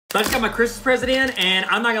So I just got my Christmas present in, and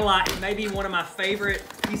I'm not gonna lie, it may be one of my favorite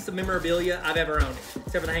pieces of memorabilia I've ever owned,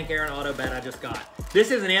 except for the Hank Aaron auto bat I just got.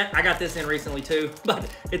 This isn't it. I got this in recently too,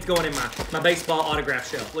 but it's going in my baseball autograph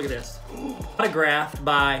shelf. Look at this. Autographed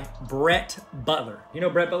by Brett Butler. You know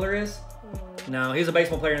who Brett Butler is? No, he was a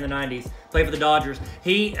baseball player in the 90s. Played for the Dodgers.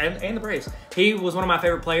 He, and the Braves. He was one of my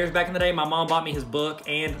favorite players back in the day. My mom bought me his book,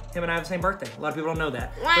 and him and I have the same birthday. A lot of people don't know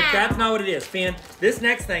that. Wow. But that's not what it is, Finn. This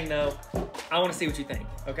next thing, though, I want to see what you think,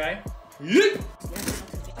 okay?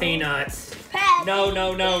 Peanuts. No.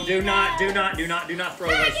 Do not throw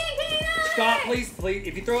those. Stop, please.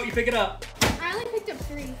 If you throw it, you pick it up. I only picked up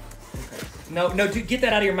 3. Okay. No, dude, get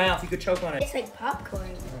that out of your mouth. You could choke on it. It's like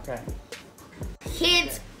popcorn. Okay.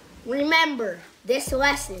 Kids, remember this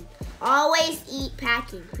lesson. Always eat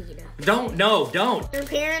packing peanuts. Don't. Your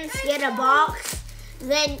parents get a box,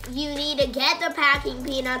 then you need to get the packing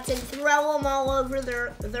peanuts and throw them all over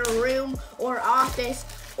their room or office,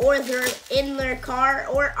 or they're in their car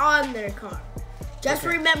or on their car. Just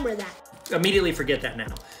remember that. Immediately forget that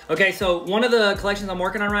now. Okay, so one of the collections I'm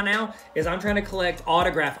working on right now is I'm trying to collect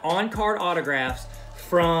on-card autographs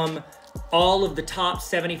from all of the top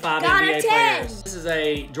 75 NBA players. This is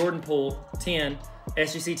a Jordan Poole 10,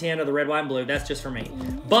 SGC 10 of the red, white, and blue. That's just for me.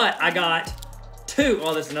 But I got 2.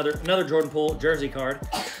 Oh, this is another Jordan Poole jersey card.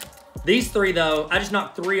 These 3, though, I just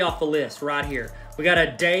knocked 3 off the list right here. We got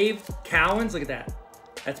a Dave Cowens. Look at that.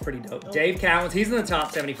 That's pretty dope. Dave Cowens. He's in the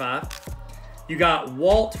top 75. You got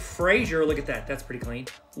Walt Frazier. Look at that. That's pretty clean.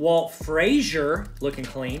 Walt Frazier looking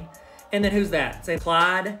clean. And then who's that? Say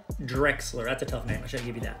Clyde Drexler. That's a tough name. I shouldn't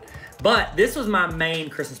give you that. But this was my main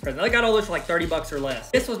Christmas present. I got all this for like 30 bucks or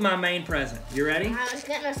less. This was my main present. You ready? I was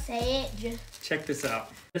gonna say it. Check this out.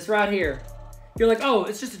 This right here. You're like, oh,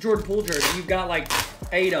 it's just a Jordan Poole jersey. You've got like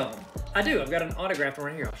 8 of them. I do. I've got an autograph one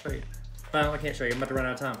right here. I'll show you. Well, I can't show you. I'm about to run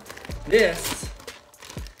out of time. This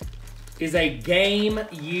is a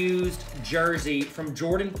game-used jersey from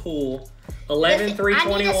Jordan Poole,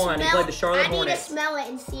 11/3/21. He played the Charlotte Hornets. I need to smell it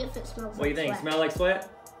and see if it smells like sweat. What do you think? Smell like sweat?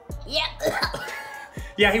 Yeah.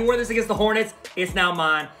 Yeah, he wore this against the Hornets. It's now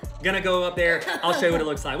mine. Gonna go up there. I'll show you what it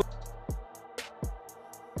looks like.